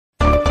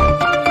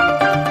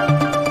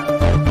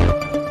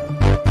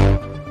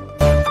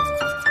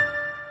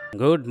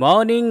Good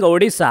morning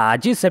Odisha.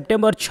 आज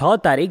September 6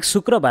 तारीख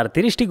शुक्रवार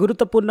 30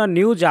 गुरुत्वपूर्ण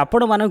न्यूज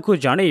आपण मानकु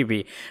जनइबी।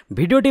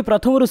 भिडियोटी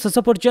प्रथम शेष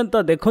पर्यंत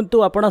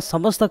देखंतु आपण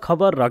समस्त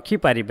खबर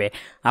रखिपारे।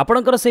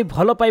 आपणकर से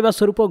भल पाइबा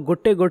स्वरूप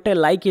गोटे गोटे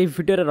लाइक ये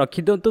वीडियो रे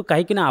रखि दियंतु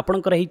काहेकि ना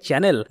आपणकर ही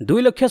चैनल 2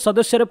 लाख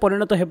सदस्य रे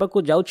परिणत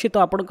हेबाकू जाउछि तो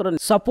आपणकर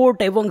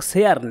सपोर्ट एवं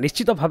शेयर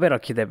निश्चित भाबे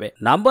रखि देबे।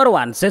 नंबर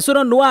 1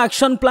 सेसुर नुआ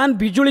एक्शन प्लान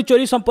बिजुली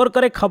चोरी संपर्क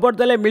रे खबर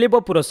देले मिलिबो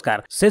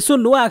पुरस्कार। सेसु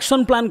नुआ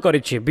एक्शन प्लान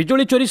करिछि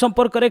बिजुली चोरी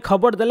संपर्क रे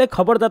खबर देले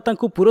खबरदाता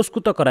को पुरस्कृत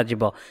करा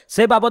जिवो।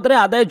 से बाबद रे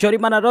आदाय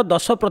जरिमानार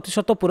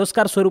 10%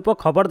 पुरस्कार स्वरूप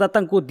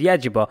खबरदाता को दिया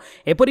जिवो।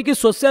 एपरिकी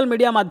सोशल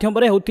मीडिया माध्यम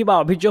रे होतिबा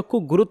अभियोग को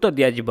गुरुत्व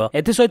दिया जिवो।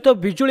 एथि सहित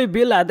बिजुली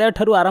बिल आदाय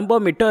ठारू आरंभ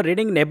मीटर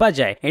रीडिंग नेबा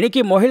जाए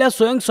एणिकी महिला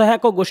स्वयं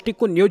सहायक गोष्ठी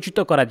को नियोजित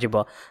करा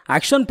जिवो।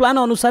 एक्शन प्लान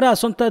अनुसार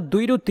आसंता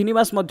 2 रु 3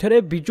 मास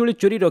मध्यरे बिजुली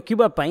चोरी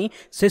रोकिबा पई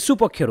सेसु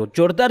पक्षरु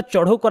जोरदार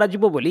चढ़ाऊ करा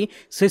जिवो बोली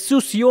सेसु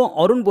सीओ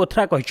अरुण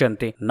बोथरा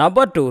कहिसंती।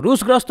 नंबर 2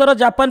 रूस ग्रस्तर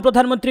जापान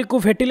प्रधानमंत्री को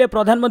भेटिले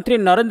प्रधानमंत्री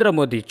नरेंद्र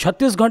मोदी।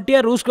 36 घंटिया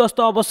रूस ग्रस्त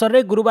अवसर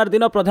में गुरुवार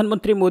दिन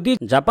प्रधानमंत्री मोदी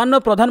जापान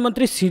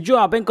प्रधानमंत्री शिंजो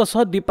आबे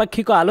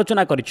द्विपाक्षिक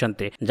आलोचना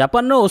करिसेंते।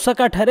 जापान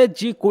ओसाका ठारे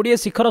G20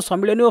 शिखर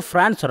सम्मेलन और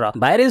फ्रांस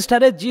बायरिज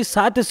ठारे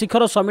G7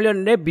 शिखर सम्मेलन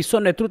में विश्व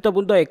नेतृत्व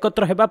वृंद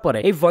एकत्र हेबा परे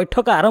एई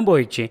बैठक आरंभ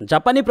होईछि।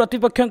 जापानी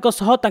प्रतिपक्षक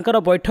सह तांकर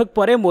बैठक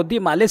परे मोदी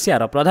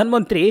मालयेशियार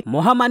प्रधानमंत्री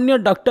महामान्य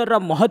डॉक्टर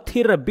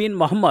महथिर बिन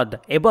मोहम्मद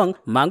एवं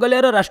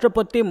मंगोलियार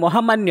राष्ट्रपति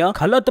महामान्य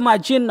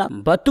खलतमाजिन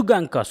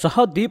बतुगांक सह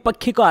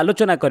द्विपाक्षिक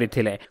आलोचना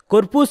करथिले।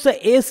 कोर्पुस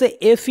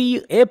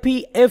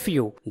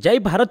एफईएफयू जय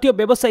भारतीय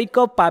व्यावसायिक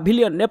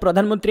पाभिलियन ने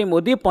प्रधानमंत्री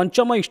मोदी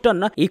पंचम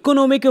ईस्टर्न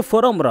इकोनॉमिक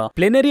फोरम रो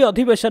प्लेनरी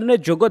अधिवेशन में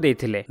जोग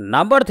देथिले।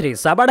 नंबर 3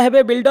 साबाड़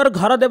हेबे बिल्डर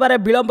घर देबारे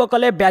विलंब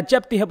कले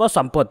बाज्याप्ति हेबो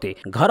संपत्ति।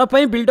 घर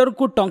पई बिल्डर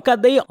को टंका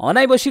देई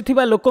अनाई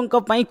बसिथिबा लोकंक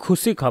पई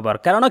खुशी खबर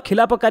कारण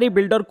खिलापकारी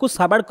बिल्डर को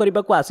साबाड़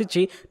करबा को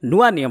आसीछि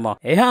नुआ नियम।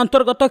 एहा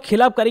अंतर्गत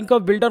खिलापकारी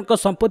बिल्डर को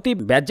संपत्ति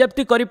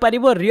बाज्याप्ति करि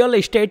परिबो रियल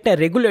एस्टेट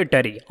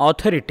रेगुलेटरी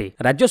अथॉरिटी।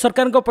 राज्य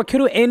सरकार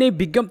पक्षरु एने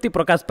विज्ञप्ति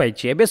प्रकाश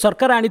पाइछि। एबे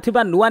सरकार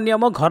आनिथिबा नुआ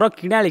नियम घर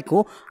किणाली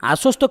को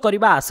आश्वस्त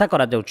करने आशा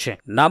करा जाउछे।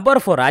 नंबर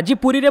 4 आज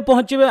पुरी रे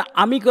पहुंचे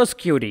आमिकस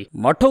क्यूरी।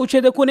 मठ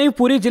उच्छेद को नहीं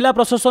पुरी जिला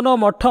प्रशासन और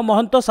मठ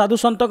महंत साधु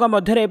सन्तक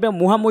मध्य एवं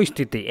मुहांमुही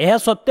स्थिति। यह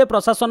सत्वे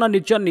प्रशासन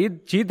निज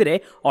जिद रे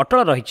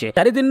अटल रही।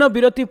 4 दिन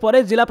विरति पर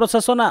जिला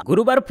प्रशासन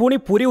गुरुवार पुणी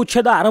पुरी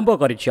उच्छेद आरंभ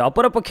करिछि।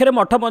 अपर पक्षरे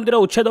मठ मंदिर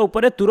उच्छेद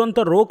उपरे तुरंत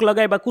रोक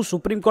लगाइबाकू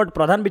सुप्रीम कोर्ट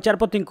प्रधान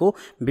विचारपति को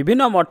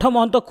विभिन्न मठ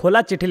महंत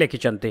खोला चिठी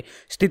लिखिछन्ते।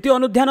 स्थिति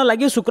अनुध्यान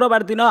लागि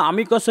शुक्रवार दिन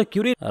आमिकस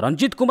क्यूरी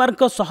रंजित कुमार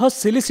सह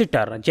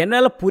सिलिसिटर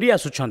जनरल पुरी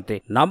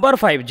आसुछन्ते। नंबर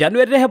 5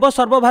 जनवरी हेब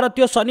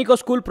सर्वभारतीय सैनिक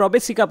स्कूल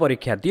प्रवेशिका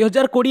परीक्षा।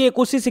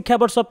 2020-21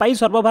 शिक्षावर्ष पाई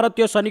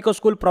सर्वभारतीय सैनिक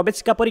स्कूल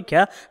प्रवेशिका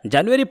परीक्षा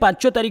जनवरी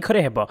 5 तारिख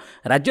रे हेब।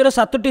 राज्यर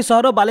 7टी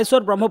सहर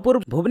बालेश्वर ब्रह्मपुर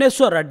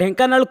भुवनेश्वर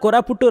ढेंकानाल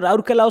कोरापुट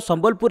राउरकेला और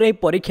संबलपुर एही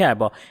परीक्षा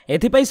हेब।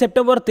 एथिपाई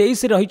सेप्टेम्बर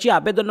 23 रहिछि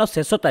आवेदन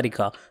शेष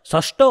तारिख।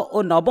 6ष्ठ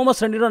और नवम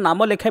श्रेणीर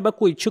नाम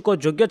लेखाइबाकू इच्छुक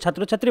योग्य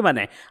छात्र छात्री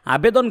माने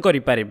आवेदन करि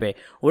पारिबे।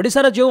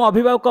 ओडिशार जो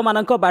अभिभावक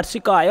मानक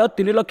वार्षिक आय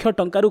 3 लाख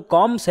टंका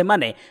कम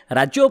सेमाने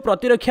राज्य और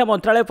प्रतिरक्षा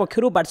मंत्रालय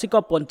पक्षरु वार्षिक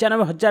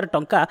 95,000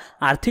 टंका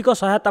आर्थिक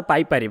सहायता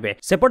पाई पारिबे।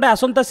 सेपटे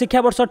आसंता शिक्षा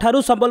वर्ष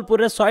ठारू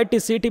संबलपुर 100टी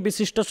सीट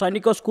विशिष्ट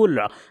सैनिक स्कूल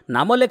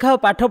नाम लेखा और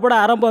पाठपढ़ा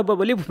आरंभ हेबो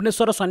बोली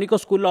भुवनेश्वर सैनिक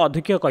स्कूल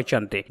अध्यक्ष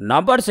कहछन्ते।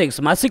 नंबर 6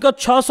 मासिक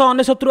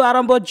 699 रु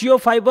आरंभ जियो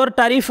फाइबर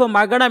तारिफ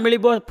मागणा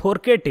मिलिबो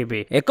 4K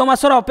टीवी। 1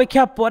 मासर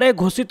अपेक्षा परे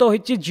घोषित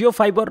होईछि जियो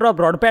फाइबर रो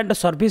ब्रॉडबैंड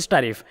सर्विस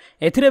तारिफ।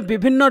 एथिरे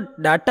विभिन्न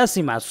डाटा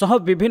सीमा सह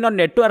विभिन्न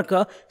नेटवर्क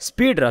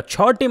स्पीड रो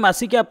 6टी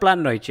मासिकिया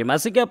प्लान रहिछि।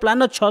 मासिकिया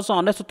प्लान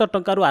 699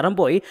 टंका रु आरंभ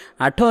होई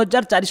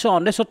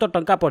 8,499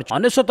 टंका पड़छ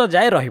 99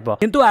 जाए रहिबो।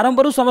 किंतु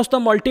आरंभरू समस्त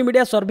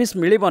मल्टीमीडिया सर्विस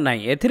मिलिबो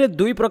नाही। एथिरे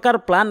 2 प्रकार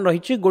प्लान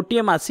रहिछि,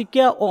 गोटिए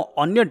मासिकिया और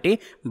अन्यटी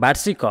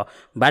वार्षिक।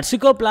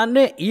 वार्षिक प्लान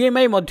रे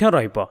ईएमआई मध्य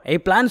रहिबो। एई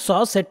प्लान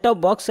सह सेट टॉप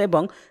बॉक्स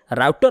एवं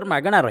राउटर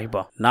मागणा रहिबो।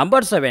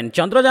 नंबर 7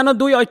 चंद्रयान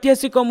 2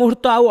 ऐतिहासिक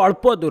मुहूर्त आउ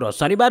अल्प दूर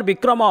शनिवार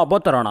विक्रम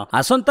अवतरण।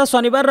 आसंता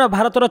शनिवार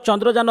भारतर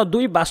चंद्रयान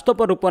 2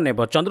 वास्तव रूप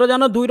नेब।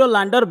 चंद्रयान 2 रो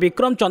लैंडर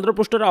विक्रम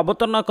चंद्रपृष्ठ रे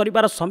अवतरण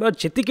करिवार समय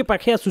जेतिकी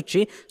पाखे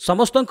आसुछि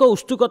समस्तक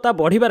उत्सुकता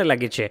बढ़िबार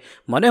लागिछे।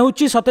 मने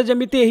होछि सते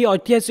जेमिति एही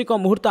ऐतिहासिक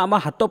मुहूर्त आम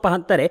हाथ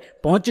पाहांतारे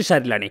पहुंची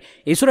सारिलानी।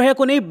 ईश्वर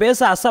याकु नै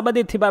बेस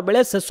आशावादी थिबा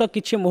बेले शेष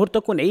किछि मुहूर्त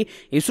को नै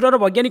ईश्वर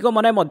वैज्ञानिक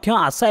मने मध्य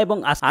आशा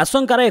एवं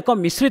आशंकार एक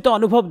मिश्रित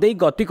अनुभव देई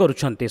गति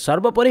करुछन्ति।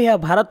 सर्वोपरि यह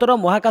भारतर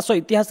महाकाश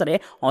इतिहास रे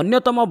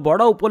अन्यतम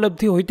बड़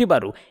उपलब्धि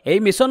होइतिबारु एही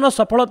मिशन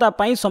सफलता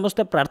पाई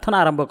समस्त प्रार्थना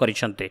आरंभ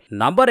करिसन्ते।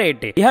 नंबर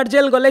 8 तिहाड़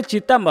जेल गले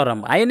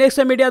चिदम्बरम। आईएनएक्स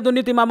मीडिया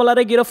दुर्नीति मामला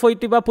रे गिरफ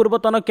होइतिबा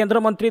पूर्वतन केंद्र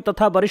मंत्री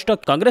तथा वरिष्ठ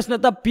कांग्रेस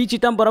नेता पी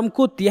चिदम्बरम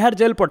को तिहाड़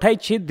जेल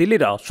पठाइछि दिल्ली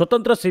रो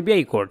स्वतंत्र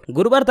सीबीआई कोर्ट।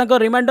 गुरुवार तांको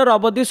रिमांडर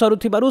अवधि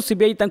सरुथिबारु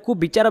सीबीआई तांकु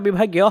विचार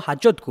विभागीय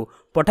हाजत को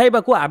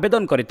पठाइबाकू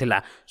आवेदन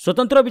करथिला।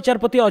 स्वतंत्र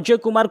विचारपति अजय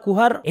कुमार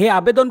कुहार ए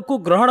आवेदन को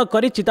ग्रहण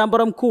करी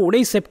चिदंबरम को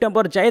 19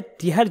 सेप्टेम्बर जाए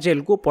तिहार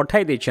जेल को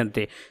पठाई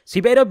दैछन्ते।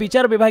 सीबीआई रो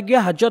विचार विभागीय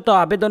हाजत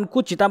आवेदन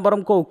को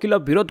चिदंबरम को वकील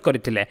विरोध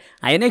करथिले।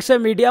 आईएनएक्स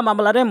मीडिया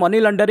मामला रे मनी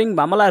लॉन्डरिंग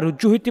मामला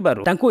रुजु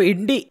होइतिबारु तांकू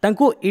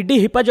ईडी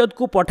हिफाजत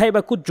को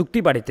पठाइबाकू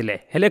जुक्ति बाढ़ीथिले,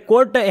 हेले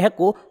कोर्ट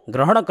एहाकू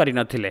ग्रहण करि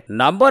नथिले।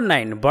 नंबर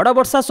 9 बड़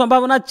वर्षा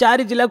संभावना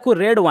 4 जिला को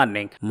रेड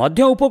वार्निंग।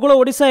 मध्य उपकूल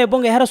ओडिशा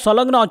एवं एहार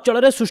संलग्न अंचल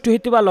रे सृष्टि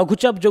होइतिबा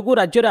लघुचाप जोगु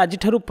राज्य रे आज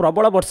ठारू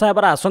प्रबल वर्षा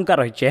हेबार आशंका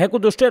रहिছে। एहाकू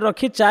दृष्टि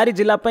रखी 4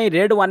 जिला पई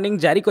रेड वार्निंग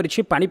जारी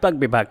करिछि पाणीपाग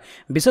विभाग।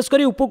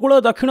 विशेषकर उपकूल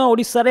दक्षिण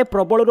ओडिशा रे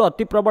प्रबल रु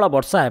अति प्रबल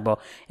वर्षा हेबो।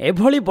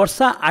 एभली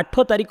वर्षा 8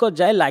 तारिख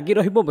जाए लागि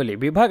रहिबो बोली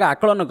विभाग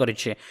आकलन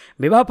करिछि।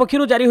 विभाग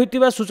पक्षरु जारी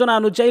होइतिबा सूचना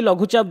अनुसार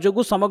लघुचाप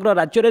जोगु समग्र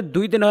राज्य रे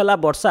 2 दिन होला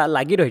वर्षा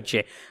लागि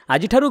रहिছে।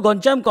 आज ठारू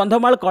गंजाम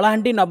कंधमाल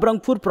कलाहांडी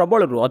नवरंगपुर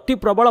प्रबल रु अति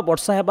प्रबल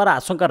वर्षा हेबार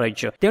आशंका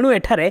रहिছে। तेणु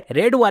एठारे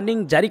रेड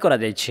वार्निंग जारी करा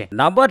जायछि।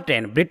 नंबर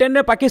 10 ब्रिटेन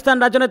रे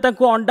पाकिस्तान राजनेता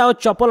को अंडा और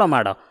चपल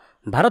माड़।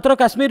 भारतर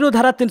काश्मीर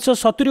धारा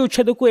 370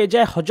 उच्छेद को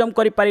एजाए हजम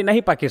करि पारि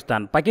नाही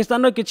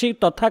पाकिस्तान किछि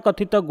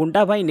तथाकथित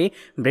गुंडा बाहिनी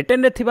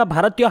ब्रिटेन रे थिबा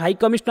भारतीय हाई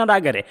कमिशनर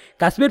आगे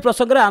काश्मीर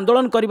प्रसंग में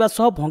आंदोलन करने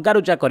सह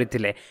भंगारुजा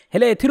करथिले।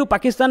 हेले एथिरु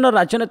पाकिस्तान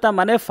राजनेता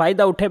माने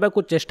फायदा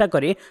उठाइबाकू चेष्टा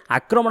करी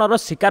आक्रमणर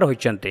शिकार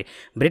होइचन्ते।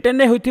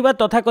 ब्रिटेन रे होइतिबा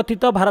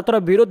तथाकथित भारतर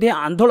विरोधी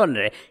आंदोलन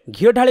रे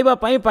घिओ ढालिबा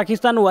पई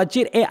पाकिस्तान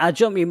वजीर ए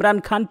आजम इमरान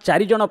खान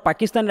 4 जण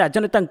पाकिस्तानी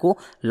राजनेता को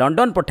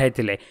लंडन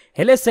पठाइथिले।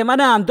 हेले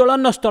सेमाने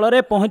आंदोलन स्थल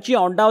रे पहुंची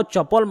अंडा और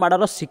चपल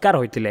माड़र शिकार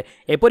होइथिले।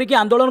 एपरिक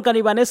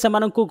आंदोलनकारी माने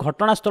सेमानंकु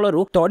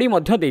घटनास्थलरू तड़ी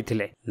मध्य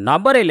देइथिले।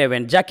 नंबर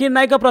 11 जाकिर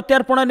नायक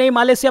प्रत्यार्पण नै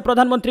मालेशिया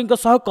प्रधानमंत्री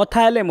सह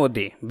कथा हेले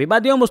मोदी।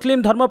 विवादीय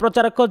मुस्लिम धर्म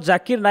प्रचारक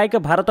जाकिर नायक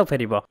भारत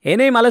फेरिबो।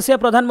 एनै मालेशिया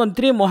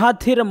प्रधानमंत्री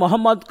महाथिर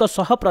मोहम्मद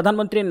सह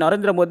प्रधानमंत्री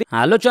नरेंद्र मोदी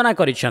आलोचना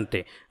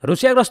करिसंते।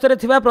 रूसिया गस्तरे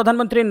थिबा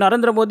प्रधानमंत्री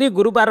नरेंद्र मोदी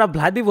गुरुवार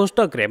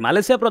व्लादिवोस्तोक रे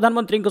मालेशिया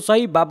प्रधानमंत्री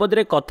सही बाबद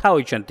रे कथा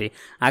होइसंते।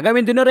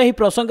 आगामी दिन रे एही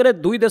प्रसंग रे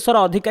दुई देशर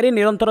अधिकारी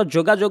निरंतर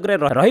जोगाजोग रे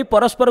रही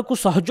परस्पर को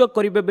सहयोग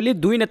करिवे बोली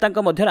दुई नेतांक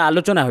मध्य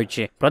आलोचना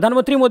होइछे।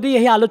 प्रधानमंत्री मोदी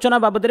यही आलोचना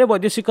बाबद में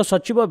वैदेशिक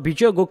सचिव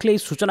विजय गोखले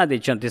सूचना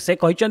देइछन्ते। से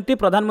कहिसन्ते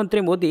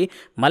प्रधानमंत्री मोदी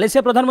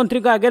मालेशिया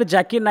प्रधानमंत्री आगे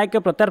जाकिर नायक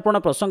प्रत्यार्पण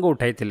प्रसंग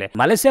उठाइथिले।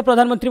 मालेशिया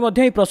प्रधानमंत्री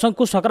मध्य प्रसंग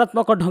को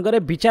सकारात्मक ढंग से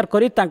विचार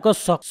करी तांको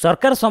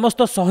सरकार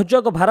समस्त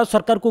सहयोग भारत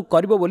सरकार को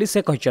करिबो बोली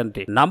से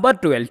कहिसन्ते। नंबर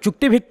 12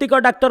 चुक्तिभित्तिक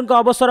डाक्तर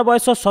अवसर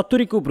बयस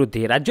 70 को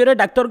वृद्धि। राज्य में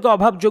डाक्तर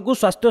अभाव जोगु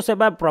स्वास्थ्य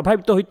सेवा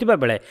प्रभावित होइतिबा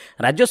बेले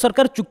राज्य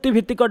सरकार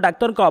चुक्तिभित्तिक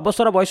डाक्तर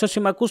अवसर बयस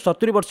सीमा को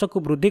 70 वर्ष को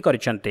वृद्धि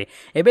करिसन्ते।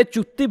 एबे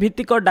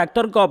चुक्तिभित्तिक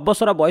डाक्तर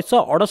अवसर बयस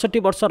 68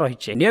 वर्ष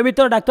रही। नियमित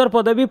डाक्तर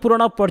पदवी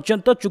पूरण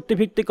पर्यंत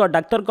चुक्तिभित्तिक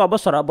डाक्तर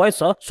अवसर बयस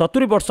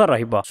 70 वर्ष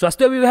रहिबो।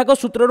 स्वास्थ्य विभाग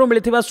सूत्रରୁ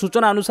मिलिथिबा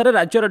सूचना अनुसार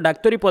राज्यर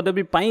डाक्तरी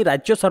पदवी पाई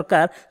राज्य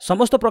सरकार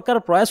समस्त प्रकार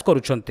प्रयास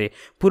करुछन्ते।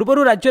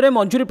 पूर्वरु राज्य में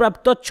मंजूरी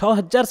प्राप्त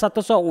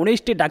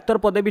 6719 डाक्तर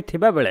पदवी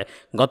थिबा बेले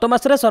गत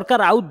मासरे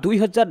सरकार आउ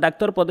 2000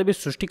 डाक्तर पदवी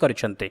सृष्टि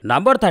करिसन्ते।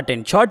 नंबर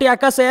 13 6टी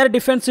आकाश एयर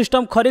डिफेंस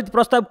सिस्टम खरीद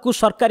प्रस्ताव को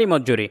सरकारी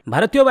मंजूरी।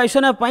 भारतीय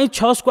वायुसेना पाई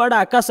 6 स्क्वाड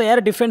आकाश एयर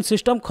डिफेंस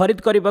सिस्टम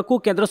खरीद करबाकू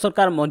केंद्र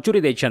सरकार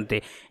मंजूरी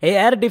दैछन्ते।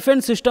 एयर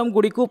डिफेंस सिस्टम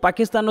गुडी को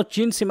पाकिस्तान और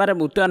चीन सीमार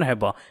मुतयन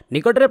हेबो।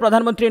 निकटरे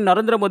प्रधानमंत्री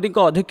नरेंद्र मोदी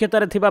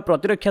अध्यक्षतार थिबा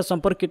प्रतिरक्षा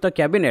संपर्कित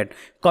कैबिनेट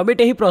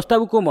कमिटी एही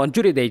प्रस्ताव को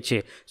मंजूरी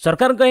दैछे।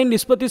 सरकार एही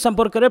निष्पत्ति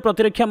संपर्क में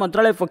प्रतिरक्षा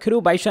मंत्रालय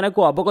पक्षरु वायुसेना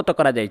को अवगत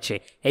करा जायछे।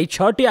 एही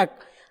 6टी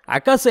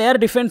आकाश एयर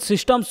डिफेंस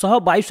सिस्टम सह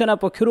वायुसेना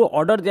पक्षरु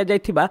ऑर्डर दिया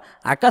जायथिबा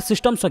आकाश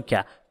सिस्टम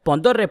संख्या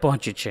 15 रे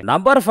पहुंची।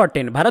 नंबर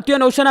 14 भारतीय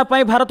नौसेना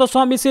पाई भारत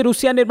सह मिसी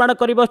रूसिया निर्माण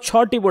करिबो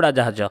 6टी बुड़ा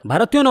जहाज।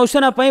 भारतीय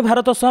नौसेना पाई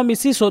भारत सह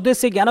मिसी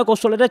स्वदेशी ज्ञान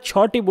कौशल रे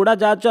 6टी बुड़ा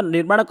जहाज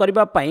निर्माण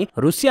करिबा पाई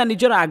रूसिया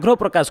निजर आग्रह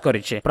प्रकाश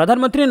करिছে।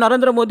 प्रधानमंत्री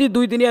नरेंद्र मोदी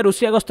 2 दिनिया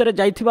रूसिया गस्तरे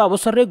जाइथिबा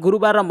अवसर रे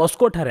गुरुवार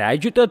मस्को ठारे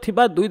आयोजित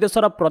थिबा 2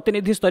 देशर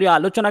प्रतिनिधि स्तरीय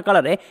आलोचना काल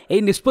रे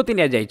एही निष्पत्ति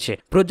निया जाइছে।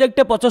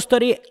 प्रोजेक्ट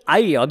 75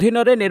 आई अधीन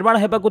रे निर्माण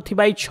हेबाकू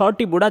थिबा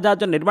 6टी बुड़ा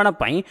जहाज निर्माण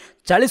पाई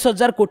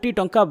 40,000 कोटी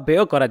टंका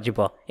व्यय करा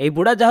जिवो। एही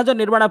बुड़ा जहाज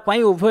निर्माण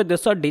पाई उभय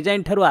देश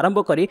डिजाइन ठारू आरंभ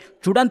करी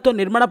चूड़ांत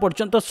निर्माण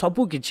पर्यंत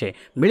सबु किछे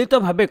मिलित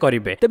भाबे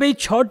करिवे। तेबे ई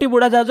 6टी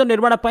बुड़ा जहाज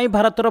निर्माण पाई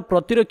भारतर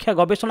प्रतिरक्षा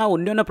गवेषणा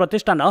उन्नयन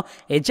प्रतिष्ठान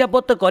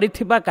एजाबत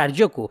करिथिबा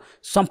कार्य को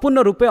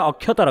संपूर्ण रूपे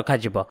अक्षत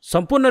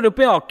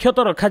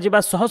रखाजिबा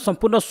सह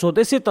संपूर्ण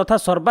स्वदेशी तथा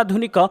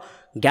सर्वाधुनिक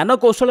ज्ञान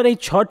कौशल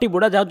 6टी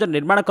बुड़ा जहाज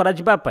निर्माण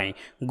करा पाई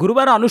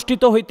गुरुवार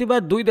अनुष्ठित होइतिबा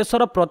 2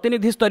 देशर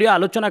प्रतिनिधि स्तरीय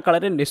आलोचना काल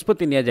रे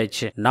निष्पत्ति निया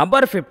जायछे।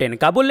 नंबर 15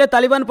 काबुल में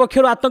तालिबान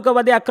पक्षर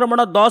आतंकवादी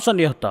आक्रमण 10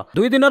 निहत।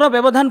 2 दिनर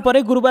व्यवधान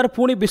पर गुरुवार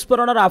पुणी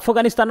विस्फोरण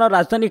अफगानिस्तान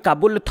राजधानी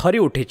काबुल थरी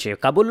उठी।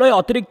 काबुल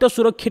अतिरिक्त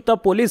सुरक्षित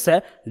पुलिस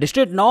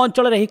डिस्ट्रिक्ट 9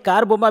 अंचल ही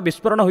कार बोमा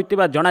विस्फोरण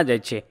होइतिबा जणा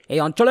जायछे। ए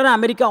अंचल रे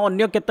अमेरिका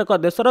अन्य केतक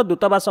देशर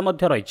दूतावास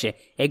मध्य रहिछे।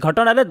 ए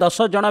घटना रे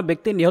 10 जण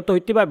व्यक्ति निहत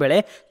होइतिबा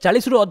बेले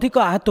 40 रु अधिक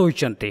आहत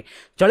होइछन्ते।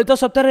 चलित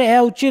सप्ताह रे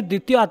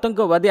द्वितीय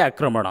आतंकवादी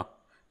आक्रमण।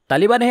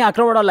 तालिबान यह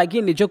आक्रमण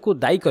लगी निजको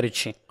दायी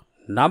करिछि।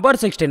 नंबर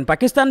 16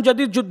 पाकिस्तान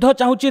जदि युद्ध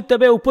चाहूची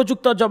तेबे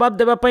उपयुक्त जवाब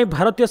देवाई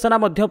भारतीय सेना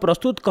मध्य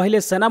प्रस्तुत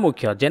कहले सेना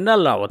मुख्य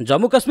जनरल रावत।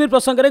 जम्मू काश्मीर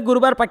प्रसंग में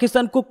गुरुवार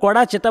पाकिस्तान को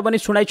कड़ा चेतावनी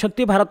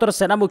शुणाई भारतर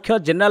सेना मुख्य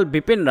जनरल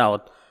बिपिन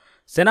रावत।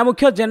 सेना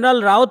मुख्य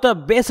जनरल रावत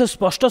बेस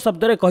स्पष्ट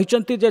शब्द में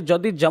कहते जे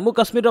जदि जम्मू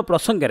काश्मीर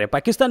प्रसंग में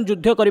पाकिस्तान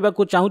युद्ध करने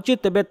को चाहूँगी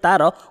तेबे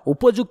तार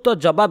उपयुक्त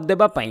जवाब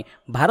देवाई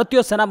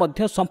भारतीय सेना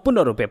मध्य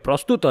संपूर्ण रूपे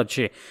प्रस्तुत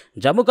अच्छे।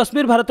 जम्मू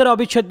काश्मीर भारत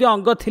अविच्छेद्य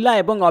अंग थिला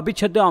एवं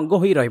अविच्छेद्य अंग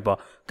होई रहिबो।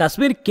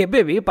 काश्मीर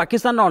केबे भी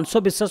पाकिस्तान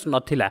अंशविशेष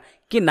नथिला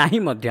कि नाही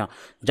मध्य।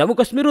 जम्मू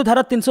काश्मीर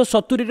धारा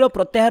 370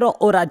 प्रत्याहार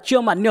और राज्य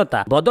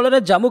मान्यता बदल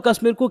में जम्मू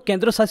काश्मीर को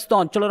केन्द्र शासित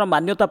अंचल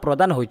मान्यता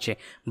प्रदान होइछे।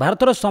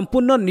 भारतर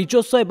संपूर्ण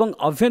निजस्व एवं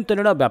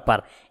अभ्यंतरीण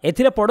व्यापार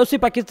एथिरे पड़ोशी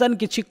पाकिस्तान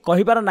किछि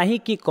कहिबार नाही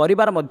कि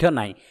करिबार मध्य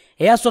नाही।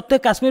 यह सत्वे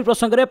काश्मीर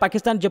प्रसंग में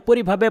पाकिस्तान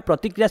जेपरी भाव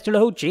प्रतिक्रियाशील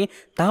होउछि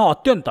ताहा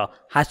अत्यंत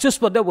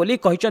हास्यास्पद बोली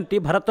कहिसंती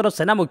भारतर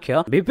सेना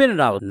मुख्य बिपिन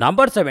रावत।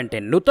 नंबर 17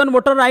 नूतन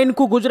मोटर आईन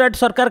को गुजरात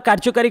सरकार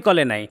कार्यकारी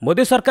कले नाही।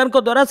 मोदी सरकार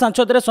द्वारा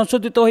संसद में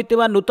संशोधित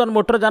होइतिबा नूतन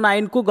मोटरयान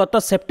आईन को गत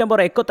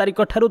सेप्टेम्बर 1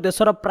 तारिख ठारू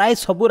देशर प्राय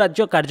सबु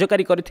राज्य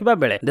कार्यकारी करथिबा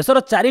बेले देशर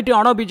 4टी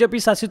अण बीजेपी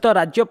शासित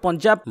राज्य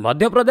पंजाब,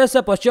 मध्य प्रदेश,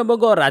 पश्चिम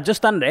बंग और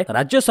राजस्थान रे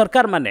राज्य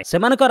सरकार माने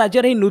सेमानक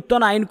राज्य रे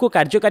नूतन आईन को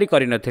कार्यकारी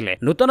करिनथिले।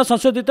 नूतन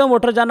संशोधित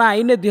मोटरयान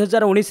आईन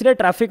 2019 रे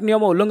ट्रैफिक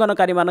नियम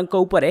उल्लंघनकारी मानक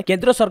उपरे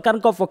केंद्र सरकार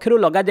पक्षरु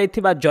लगा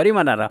जाइथिबा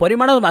जरिमानार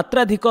परिमाण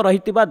मात्राधिक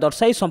रहितिबा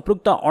दर्शाई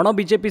संपृक्त अण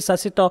बीजेपी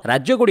शासित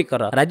राज्य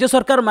गुड़िकर राज्य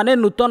सरकार माने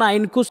नूतन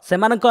आईन को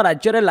सेमानक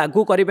राज्य रे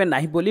लागू करिवे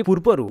नाही बोली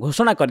पूर्वरु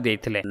घोषणा कर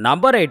दैथिले।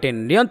 नंबर 18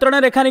 नियंत्रण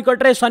रेखा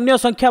निकट रे सैन्य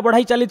संख्या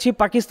बढ़ाई चली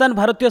पाकिस्तान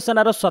भारतीय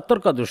सेनार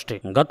सतर्क दृष्टि।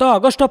 गत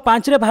अगस्त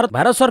 5 रे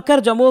भारत सरकार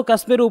जम्मू और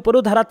काश्मीर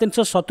उपरु धारा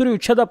 370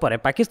 उच्छेद पर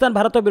पाकिस्तान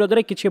भारत विरोध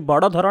में किछि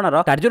बड़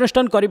धरणर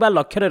कार्यानुष्ठान करबा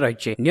लक्ष्य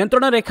रहिछि।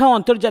 नियंत्रण रेखा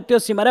अंतर्जातीय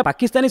सीमा रे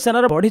पाकिस्तानी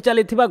सेनार बढ़ी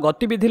चलीथिबा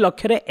गतिविधि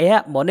लक्ष्य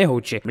यह मने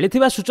होउछि।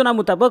 मिलिथिबा सूचना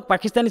मुताबिक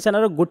पाकिस्तानी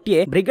सेनार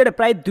गोटिए ब्रिगेड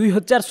प्राय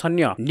 2000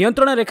 सैन्य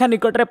नियंत्रण रेखा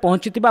निकट रे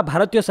पहुंचिथिबा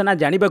भारतीय सेना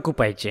जानिबाकु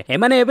पाइछे।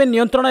 एमाने एबे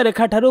नियंत्रण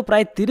रेखा ठारू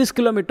प्राय 30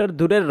 किलोमीटर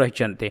दूर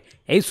रहिछन्ते।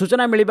 एही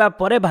सूचना मिलिबा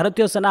परे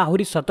भारतीय सेना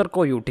आहुरी सतर्क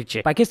होई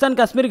उठिछे। पाकिस्तान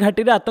काश्मीर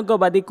घाटी रे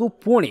आतंकवादी को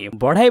पुणी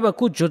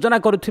बढ़ाइबाकू योजना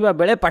करुथिबा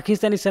बेले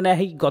पाकिस्तानी सेना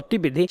एही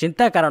गतिविधि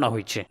चिंता कारण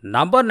होइछे।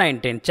 नंबर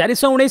 19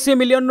 419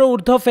 मिलियन रो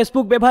ऊर्ध्व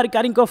फेसबुक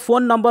व्यवहारकारी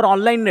फोन नंबर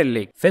ऑनलाइन रे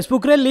लिंक।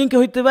 फेसबुक रे लिंक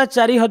होइतिबा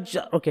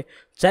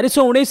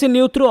 419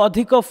 नियुतरु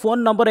अधिक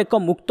फोन नंबर एक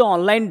मुक्त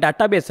ऑनलाइन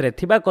डाटाबेस रे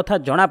थिबा कथा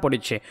जना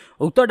पड़िछे।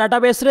 उक्त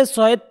डाटाबेस रे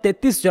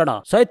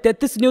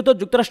 133 नियुत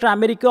युक्तराष्ट्र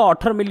अमेरिका,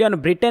 18 मिलियन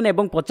ब्रिटेन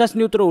एवं 50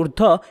 नियुतर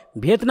ऊर्ध्व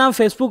वियतनाम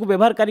फेसबुक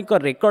व्यवहारकारी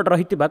रेकर्ड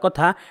रहितिबा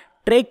कथा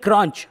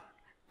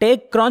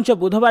टेक क्रंच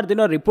बुधवार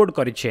दिन रिपोर्ट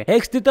करिछे।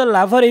 एक स्थित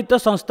लाभरहित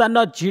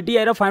संस्थान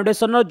जीडीआई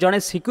फाउंडेशन जड़े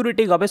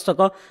सिक्यूरीटी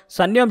गवेषक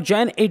सन्यम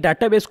जैन ए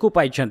डाटाबेस को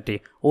पाइछन्ती।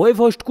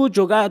 वेब होस्ट को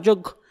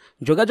जोगाजोग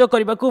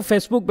करने को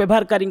फेसबुक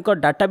व्यवहारकारी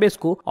डाटाबेस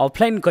को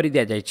ऑफलाइन कर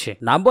दिया जाइछे।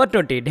 नंबर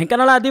 20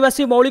 ढेंकानाल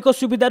आदिवासी मौलिक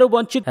सुविधार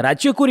वंचित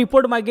राज्य को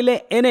रिपोर्ट मागिले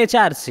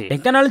एनएचआरसी।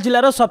 ढेंकानाल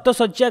जिलार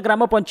सप्तशଯ୍या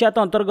ग्राम पंचायत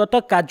अंतर्गत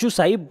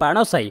काजुसाई,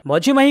 बाणसाई,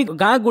 मझीमाही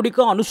गाँ गुड़िक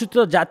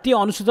अनुसूचित जाति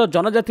अनुसूचित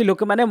जनजाति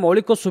लोक मैंने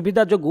मौलिक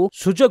सुविधा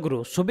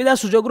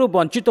सुजोगरु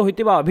वंचित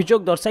होइतिबा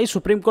अभियोग दर्शाई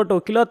सुप्रीमकोर्ट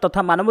वकिल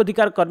तथा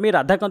मानवाधिकार कर्मी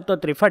राधाकांत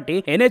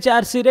त्रिपाठी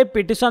एनएचआरसी रे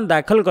पिटिशन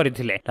दाखल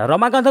करथिले।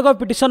 रमाकांतक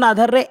पिटिशन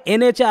आधार रे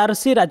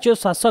एनएचआरसी राज्य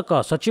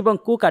शासक सचिव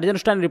को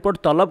अनुष्ठान रिपोर्ट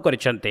तलब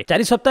करिसेंते।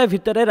 4 सप्ताह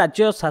भितर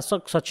राज्य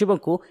शासक सचिव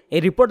को ए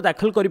रिपोर्ट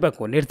दाखल करने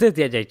को निर्देश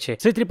दिया जाइछे।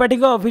 श्री त्रिपाठी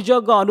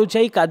अभियोग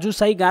अनुसार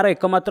काजुसाई गाँव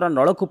एकमात्र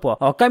नलकूप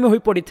अकामी होई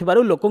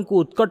पड़िथिबारु लोकंकु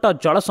उत्कट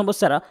जल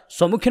समस्यार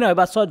सम्मुखीन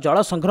हेबा सह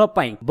जल संग्रह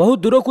पई बहु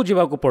दूर को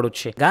जीवाकु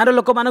पड़ुछे। गाँव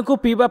लोकमानंकु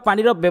पीवा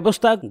पानीर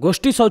व्यवस्था,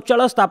 गोष्ठी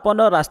शौचालय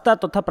स्थापन, रास्ता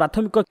तथा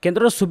प्राथमिक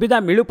केन्द्र सुविधा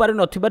मिलु पारु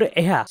नथिबारु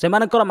एहा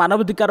सेमानकर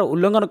मानवाधिकार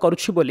उल्लंघन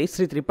करुछि बोली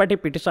श्री त्रिपाठी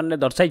पिटिशन ने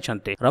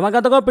दर्शाइछन्ते।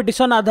 रमाकांतक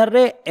पिटिशन आधार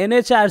रे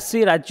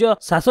एनएचआरसी राज्य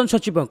शासन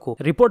सचिव को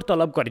रिपोर्ट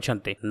तलब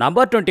करिसेंते।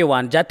 नंबर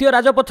 21 जातीय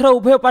राजपथर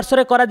उभय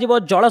पार्श्व कराजिबो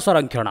जल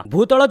संरक्षण।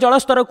 भूतल जल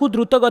स्तर को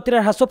द्रुत गति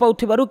ह्रास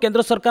पाउथिबारु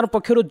केंद्र सरकार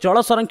पक्षरु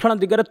जल संरक्षण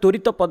दिगरे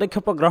त्वरित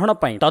पदक्षेप ग्रहण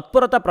पई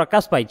तत्परता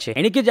प्रकाश पाइछे।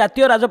 एणिकी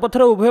जातीय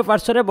राजपथर उभय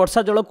पार्श्व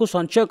वर्षा जल को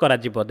संचय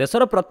कराजिबो।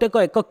 देशर प्रत्येक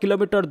 1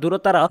 किलोमीटर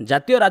दूरतार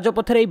जातीय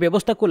राजपथर एही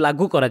व्यवस्था को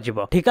लागू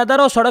कराजिबो।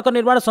 ठिकादार और सड़क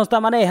निर्माण संस्था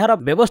माने एहार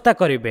व्यवस्था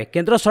करिवे।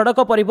 केंद्र सड़क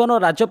परिवहन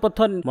और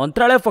राजपथ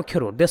मंत्रालय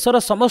पक्षरु देशर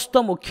समस्त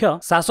मुख्य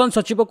शासन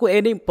सचिव को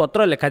एनी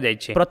पत्र लिखा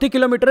जाइछे। प्रति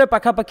किलोमीटर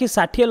पाखापाखि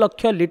 60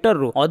 लाख लिटर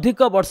रु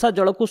अधिक वर्षा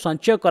जल को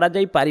संचय करा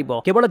जाई पारिबो।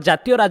 केवल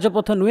जातीय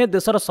राजपथ नुहे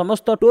देशर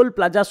समस्त टोल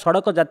प्लाजा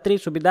सड़क यात्री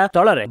सुविधा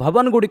स्थल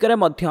भवन गुड़िकरे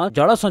मध्य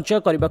जल संचय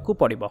करबाकू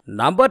पड़िबो।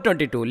 नंबर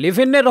 22 लिव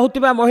इन ने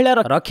रहुतिबा महिला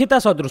रक्षिता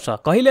सदृश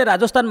कहिले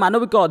राजस्थान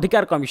मानविक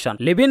अधिकार कमिशन।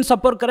 लिव इन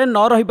संपर्क में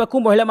न रहिबाकू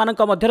महिला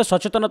मानक मध्य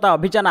सचेतनता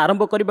अभियान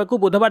आरंभ करबाकू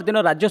बुधवार दिन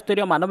राज्य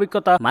स्तरीय मानविक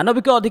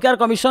अधिकार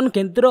कमिशन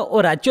केंद्र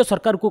और राज्य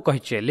सरकार को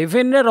कहिछे। लिव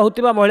इन ने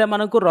रहुतिबा महिला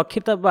मानक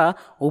रक्षिता बा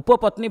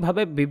उपपत्नी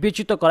भावे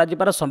विवेचित करा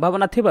जिबार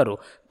संभावना थिबारु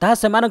ताहा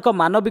सेमानक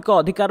मानविक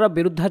अधिकार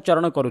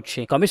विरुद्धाचरण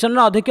करुछि। कमिशन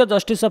अध्यक्ष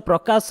जस्टिस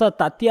प्रकाश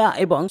तातिया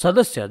एवं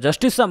सदस्य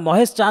जस्टिस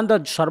महेश चांद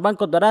शर्मा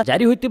द्वारा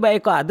जारी होइतिबा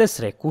एक आदेश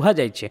रे कुहा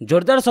जाइछे।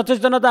 जोरदार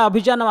सचेतनता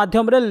अभियान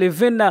माध्यम रे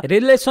लिव इन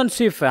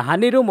रिलेशनशिप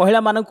हानिरु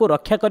महिला मानक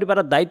रक्षा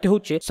करिबार दायित्व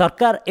होछि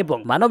सरकार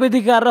एवं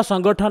मानवाधिकार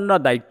संगठन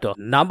दायित्व।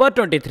 नंबर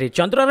 23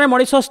 चंद्र रे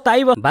मनिष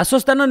स्थायी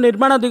बासस्थान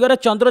निर्माण दिगरे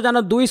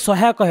चंद्रयान 2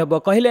 सहायक हेबो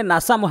कहिले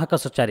नासा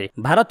महाकाशचारी।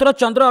 भारतर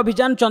चंद्र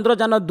अभियान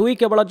चंद्रयान 2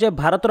 केवल जे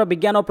भारतर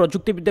विज्ञान और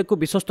प्रजुक्ति विद्या को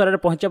विश्व स्तर चंद्र में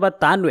पहुंचवा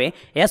ता नुहे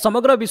यह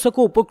समग्र विश्व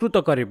को उपकृत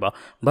करिब।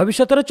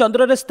 भविष्य में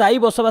चंद्र में स्थायी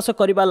बसवास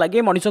करने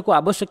लगी मनुष्य को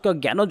आवश्यक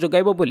ज्ञान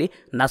जोगाइब बोली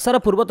नासार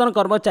पूर्वतन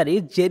कर्मचारी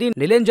जेरी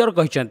नीलेंजर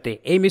कहते।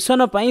 एही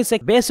मिशन पई से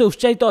बेस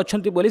उत्साहित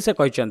अछंती बोली से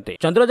कहते।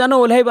 चंद्रयान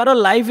ओह्लाइबार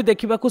लाइव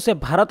देखा से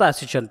भारत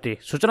आसी।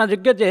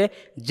 सूचनायोग्य जे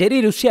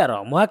जेरी रूसियार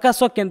महाकाश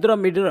केन्द्र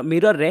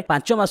मिरर रे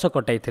 5 मास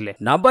कटाई।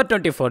 नंबर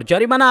 24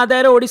 जरिमाना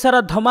आदायर ओडिशार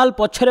धमाल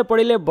पछरे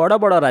पड़िले बड़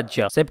बड़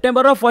राज्य।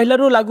 सेप्टेम्बर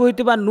पहिलू लागू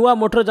होइतिबा नुआ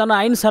मोटरयान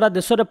आईन सारा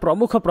देश में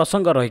प्रमुख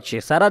प्रसंग रही।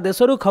 सारा देश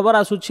खबर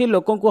आसुछि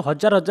लोकों को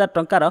हजार हजार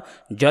टंकार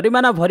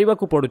जरिमाना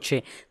भरिबाकू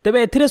पड़ुछि।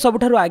 तेबे एथिरे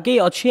सबुठारु आगे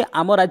अछि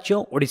आम राज्य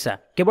ओडिशा।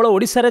 केवल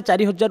ओडिशा रे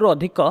 4000 रु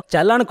अधिक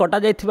चालान कटा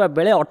जाइथिबा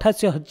बेले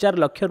 88,000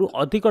 लाख रु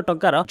अधिक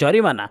टंकार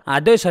जरिमाना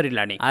आदाय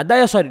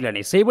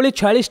सरिलानी। सेही भली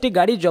 46 टी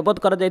गाड़ी जबत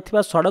करा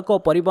जाइथिबा सड़क और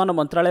परिवहन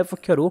मंत्रालय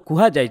पक्षरु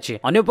कुहा जाइछि।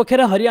 अन्य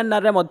पक्षरे हरियाणा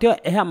रे मध्य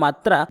एहा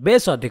मात्रा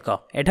बेस अधिक।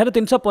 एठारे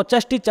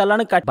 350 टी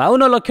चालान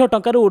 52 लाख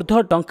टंकार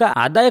ऊर्ध्व टंका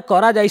आदाय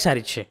करा जाई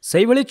सारिछि।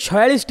 सेही भली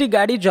 46 टी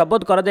गाड़ी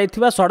जबत करा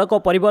जाइथिबा सड़क और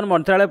परिवहन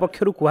मंत्रालय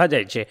पक्षरु कुहा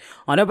जाइछि।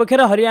 अन्य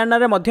पक्षरे हरियाणा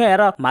रे मध्य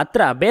एरा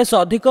मात्रा बेस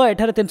अधिक।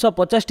 एठारे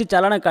 350 टी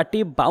चालान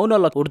काटी 52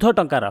 लाख ऊर्ध्व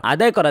टंकार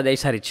आदाय करा जाई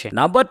सारिछि।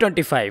 नंबर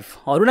 25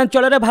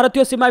 अरुणाचल रे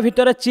भारतीय सीमा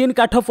भितर चीन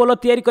काठ पोल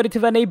तैयारी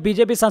करिथिबा नै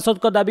बीजेपी सांसद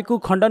को दाबी को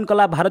खंडन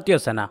कला भारतीय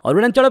सेना।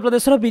 अरुणाचल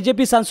प्रदेश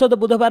बीजेपी सांसद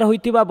बुधवार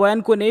होइतिबा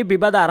बयान को नै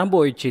विवाद आरंभ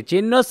होइछि।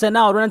 चीन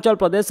सेना अरुणाचल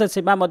प्रदेश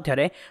सीमा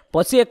मध्य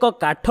पसी एक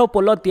काठ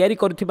पोल तैयारी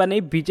करिथिबा नै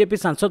बीजेपी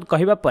सांसद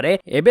कहिबा परे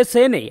एबे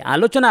से नै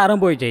आलोचना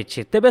आरंभ होई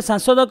जाइछि। तेबे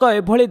सांसद को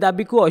एभली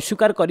दाबी को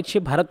अस्वीकार करिछि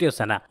भारतीय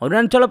सेना।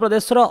 अरुणाचल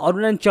प्रदेश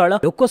अरुणाचल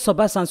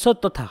लोकसभा सांसद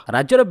तथा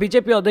राज्यर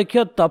बीजेपी अध्यक्ष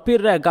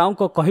तपीर गांव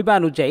को कहिबा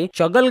अनुसार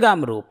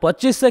चगलगाम रु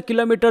 25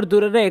 किलोमीटर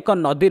दूर रे एक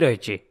नदी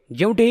रही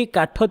जोठी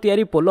काठ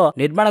तैयारी पोल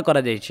निर्माण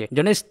करा जायछि।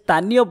 जने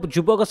स्थानीय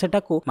युवक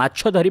सेठाकू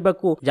माछ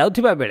धरिबाकू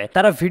जाउथिबा बेले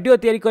तार वीडियो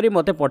तैयारी करी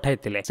मते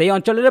पठाइथिले। सेही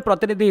अंचल रे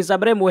प्रतिनिधि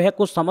हिसाब रे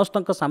मोहयाकू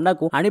समस्तक सामना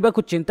को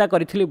आनिबाकू चिंता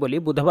करिथिली बोली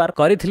बुधवार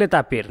करिथिले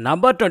तापीर।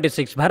 नंबर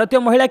 26 भारतीय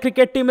महिला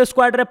क्रिकेट टीम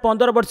स्क्वाड रे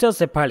 15 वर्षीय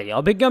शेफाली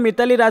अभिज्ञ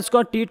मिताली राज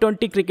को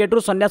T20 क्रिकेट रु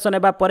संन्यास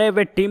नेबा परे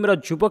एबे टीम रो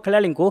युव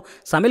खेलाड़ी को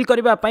शामिल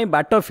करबा पई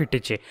बाट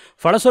फिटिछि।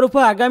 फलस्वरूप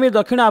आगामी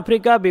दक्षिण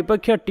आफ्रिका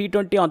विपक्ष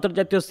T20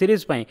 अंतर्जातीय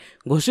सीरीज पई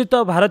घोषित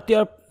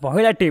भारतीय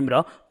महिला टीम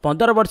रो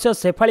 15 वर्षीय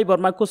शेफाली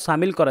वर्मा को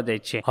शामिल करा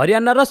जायछि।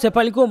 हरियाणा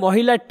शेफाली को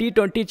महिला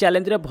T20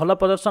 चैलेंज रे भल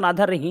प्रदर्शन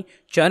आधार रे ही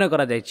चयन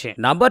करा जायछि।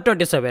 नंबर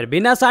 27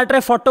 बिना सार्ट रे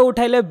फोटो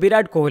उठाइले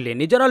विराट कोहली।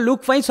 निजर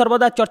लुक पई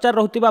सर्वदा चर्चा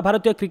रहउतिबा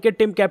भारतीय cricket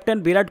team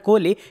captain Virat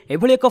Kohli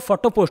एभली एक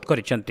फोटो पोस्ट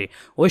करिसेंती।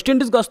 वेस्ट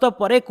इंडीज गस्त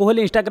परे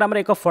कोहली इंस्टाग्राम रे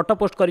एक फोटो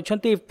पोस्ट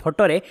करिसेंती।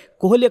 फोटो रे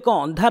कोहली एक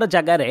अंधार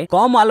जगह रे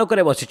कम आलोक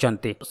रे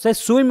बसिसेंती। से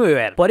स्विम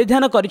वेयर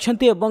परिधान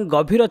करिसेंती एवं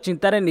गभीर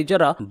चिंता रे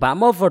निजर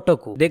बाम फोटो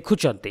को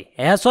देखुचंती।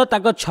 एहा सो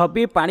ताको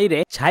छवि पानी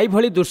रे छाई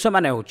भली दृश्य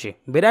माने होछि।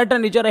 विराट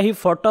निजर एही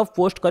फोटो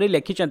पोस्ट करी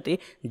लेखिचंती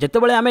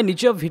जेतेबेले आमे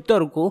निज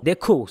भीतर को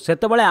देखु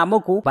सेतेबेले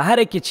आमको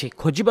बाहर किछि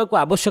खोजिबा को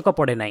आवश्यक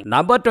पड़े नाही।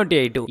 नंबर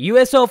 28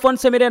 यूएस ओपन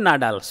सेमी रे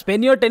नाडाल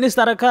स्पेनियो टेनिस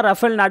तारका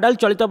राफेल नाडाल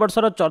चलित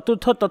वर्षर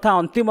चतुर्थ तथा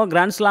अंतिम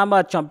grand slam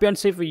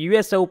championship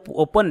US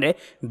open रे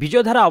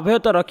विजयधारा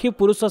अव्याहत रखी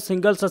पुरुष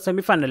सिंगल्स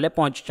सेमीफाइनल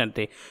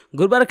पहुंचते।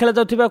 गुरुवार खेला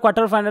जाउथिबा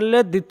क्वार्टर फाइनल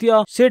रे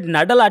द्वितीय seed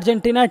Nadal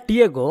Argentina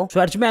Tiago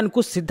Schwartzman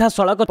को सीधा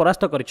सड़क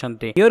परास्त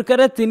करिसेंती। न्यूयॉर्क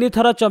रे 3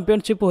 थर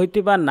चैंपियनशिप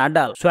होइतिबा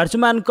नाडाल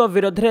स्वार्जमैन को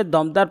विरोध रे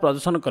दमदार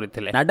प्रदर्शन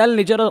करथिले। नाडाल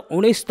निजर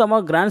 19तम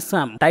ग्रैंड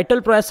स्लैम टाइटल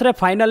प्रयास रे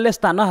फाइनल रे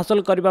स्थान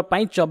हासिल करबा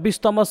पई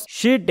 24तम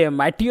सीड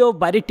माटियो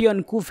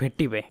बारिटियन को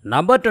भेटिबे।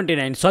 नंबर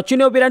 29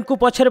 सचिन और विराट को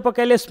पछरे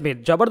पकाइले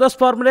स्मिथ। जबरदस्त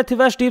फॉर्म रे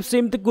थिबा स्टीव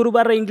स्मिथ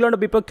गुरुवार इंग्लैंड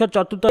विपक्ष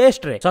चतुर्थ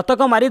टेस्ट रे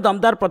शतक मारी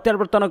दमदार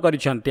प्रत्यावर्तन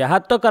करिसेंती।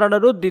 हाथ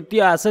कारणरू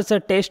द्वितीय आशेष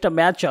टेस्ट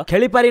मैच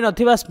खेली पारि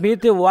नथिबा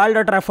स्मिथ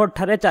वर्ल्ड ट्रैफोर्ड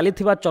ठारे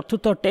चलीथिबा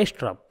चतुर्थ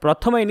टेस्ट रो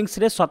प्रथम इनिंग्स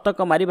रे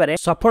शतक मारिबारे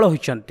सफल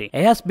होइछंती।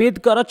 एहा स्मिथ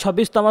कर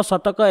 26तम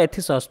शतक।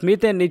 एथिस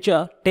स्मिथ निज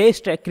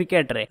टेस्ट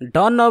क्रिकेट रे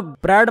डन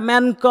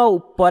ब्रैडमैन को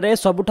ऊपर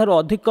सबुठारु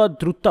अधिक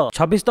द्रुत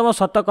 26तम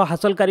शतक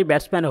हासिलकारी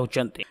बैट्समैन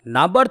होउछंती।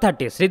 नंबर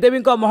 30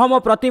 श्रीदेवी को महम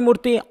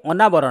प्रतिमूर्ति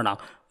अनावरण।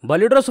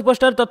 बॉलीवुड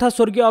सुपरस्टार तथा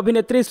स्वर्गीय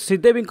अभिनेत्री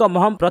श्रीदेवी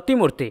महम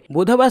प्रतिमूर्ति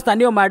बुधवार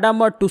स्थानीय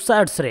मैडम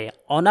टुसार्ट्स रे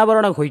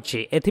अनावरण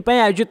होइछि। एथिपई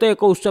आयोजित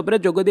एक उत्सव रे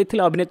जोग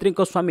दैथिले अभिनेत्री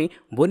स्वामी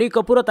बोनी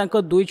कपूर और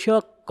तांको दुई झियो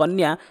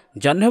कन्या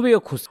जह्नवी और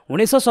खुश।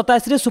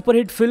 1987 रे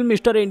सुपरहिट फिल्म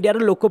मिस्टर इंडिया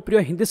लोकप्रिय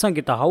हिंदी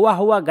संगीत हवा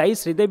हवा गाई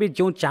श्रीदेवी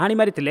जो चाहाणी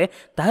मारिथिले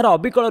ताहार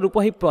अविकल रूप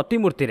ही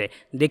प्रतिमूर्ति रे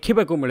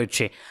देखिबाकू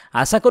मिलुछि।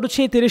 आशा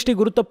करुछि 30टी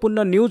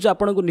गुरुत्वपूर्ण न्यूज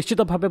आपनको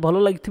निश्चित भावे भलो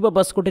लागिथिबो।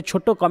 बस गोटे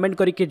छोटो कमेंट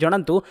करके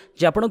जणांतु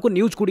जे आपनको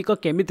न्यूज गुड़िक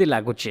केमिति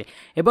लागुछि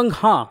एवं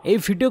हाँ ए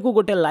वीडियो को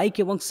गोटे लाइक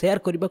एवं शेयर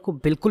करने को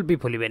बिल्कुल भी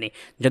भूलिबेनी।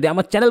 जदि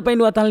आम चैनल पर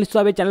नुआ ताल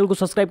निश्चित चैनल को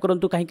सब्सक्राइब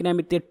करंतु कहीं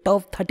एमती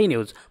टॉप 30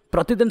 न्यूज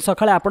प्रतिदिन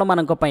सकाळे आपण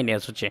मानक पई ने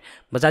आसुचे।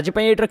 बस आज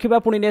पई एट रखिबा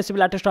पुणी ने आसीबा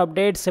लेटेस्ट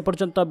अपडेट से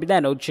पर्यंत विदाय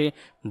नउछि।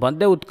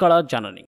 वंदे उत्कल जननी।